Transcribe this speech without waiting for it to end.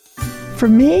For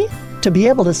me, to be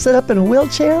able to sit up in a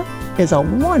wheelchair is a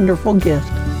wonderful gift.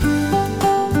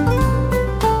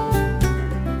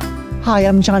 Hi,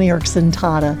 I'm Joni Eareckson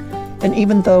Tada, and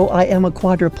even though I am a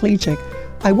quadriplegic,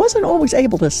 I wasn't always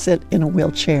able to sit in a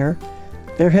wheelchair.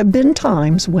 There have been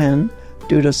times when,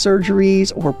 due to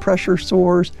surgeries or pressure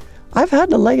sores, I've had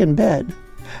to lay in bed.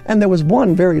 And there was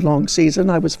one very long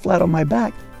season I was flat on my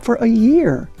back for a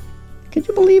year. Can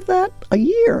you believe that? A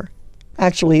year.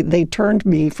 Actually, they turned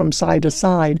me from side to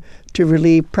side to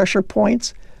relieve pressure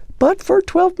points, but for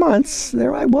 12 months,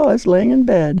 there I was laying in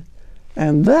bed.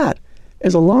 And that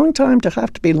is a long time to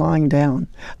have to be lying down.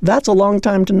 That's a long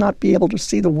time to not be able to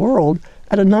see the world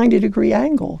at a 90-degree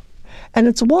angle. And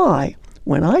it's why,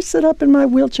 when I sit up in my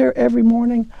wheelchair every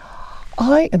morning,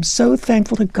 I am so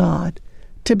thankful to God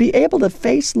to be able to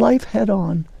face life head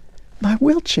on. My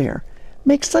wheelchair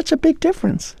makes such a big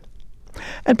difference.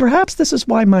 And perhaps this is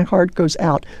why my heart goes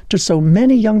out to so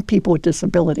many young people with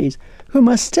disabilities who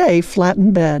must stay flat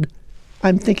in bed.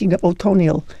 I'm thinking of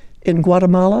Otoniel in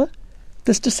Guatemala.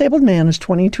 This disabled man is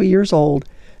 22 years old,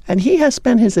 and he has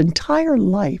spent his entire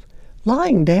life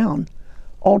lying down,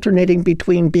 alternating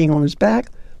between being on his back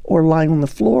or lying on the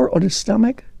floor on his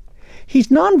stomach. He's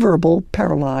nonverbal,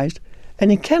 paralyzed,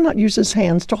 and he cannot use his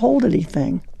hands to hold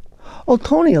anything.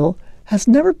 Otoniel has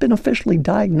never been officially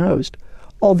diagnosed,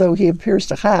 although he appears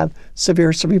to have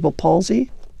severe cerebral palsy.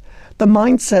 The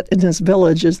mindset in his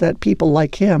village is that people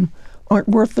like him aren't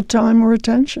worth the time or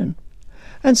attention.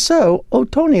 And so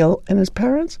Otoniel and his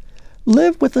parents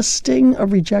live with the sting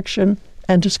of rejection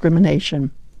and discrimination.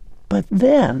 But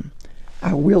then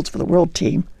our Wheels for the World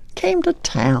team came to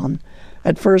town.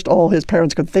 At first, all his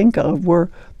parents could think of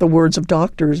were the words of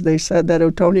doctors. They said that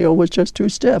Otoniel was just too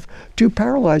stiff, too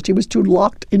paralyzed. He was too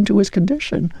locked into his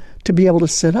condition to be able to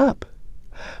sit up.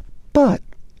 But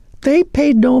they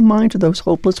paid no mind to those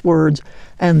hopeless words,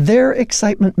 and their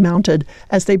excitement mounted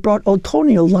as they brought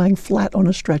Otoniel lying flat on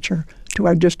a stretcher to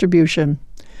our distribution.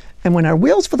 And when our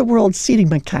Wheels for the World seating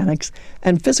mechanics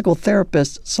and physical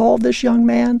therapists saw this young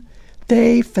man,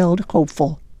 they felt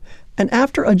hopeful. And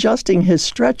after adjusting his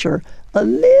stretcher a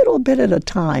little bit at a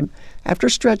time, after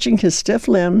stretching his stiff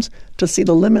limbs to see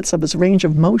the limits of his range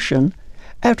of motion,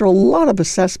 after a lot of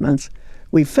assessments,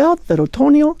 we felt that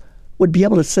Otoniel would be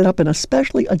able to sit up in a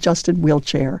specially adjusted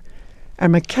wheelchair. Our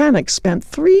mechanics spent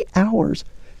 3 hours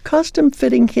custom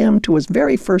fitting him to his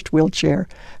very first wheelchair,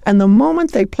 and the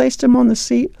moment they placed him on the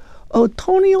seat,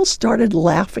 Otoniel started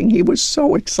laughing. He was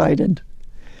so excited.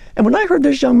 And when I heard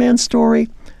this young man's story,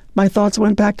 my thoughts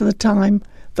went back to the time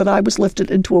that I was lifted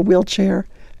into a wheelchair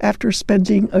after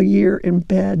spending a year in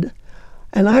bed.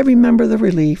 And I remember the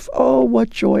relief. Oh, what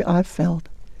joy I felt.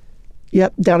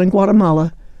 Yep, down in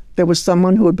Guatemala, there was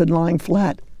someone who had been lying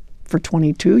flat for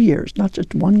 22 years, not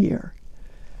just 1 year.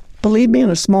 Believe me, in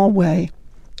a small way,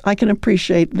 I can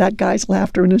appreciate that guy's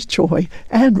laughter and his joy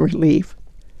and relief.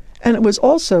 And it was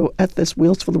also at this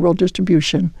Wheels for the World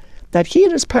distribution that he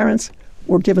and his parents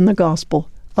were given the gospel,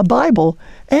 a Bible,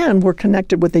 and were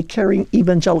connected with a caring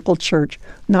evangelical church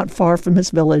not far from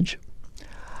his village.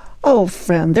 Oh,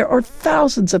 friend, there are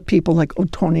thousands of people like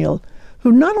Otoniel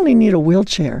who not only need a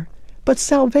wheelchair, but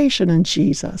salvation in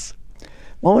Jesus.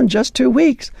 Well, in just 2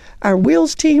 weeks, our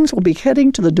Wheels teams will be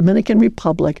heading to the Dominican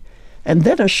Republic, and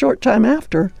then a short time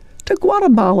after, to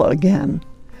Guatemala again.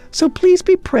 So please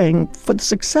be praying for the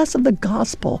success of the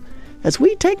gospel as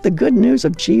we take the good news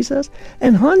of Jesus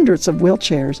and hundreds of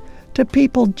wheelchairs to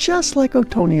people just like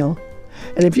Otoniel.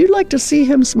 And if you'd like to see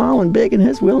him smiling big in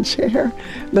his wheelchair,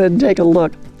 then take a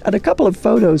look at a couple of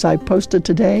photos I posted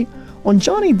today on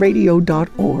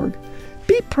johnnyradio.org.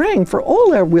 Be praying for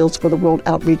all our Wheels for the World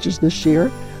outreaches this year,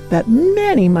 that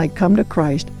many might come to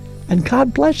Christ. And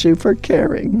God bless you for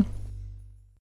caring.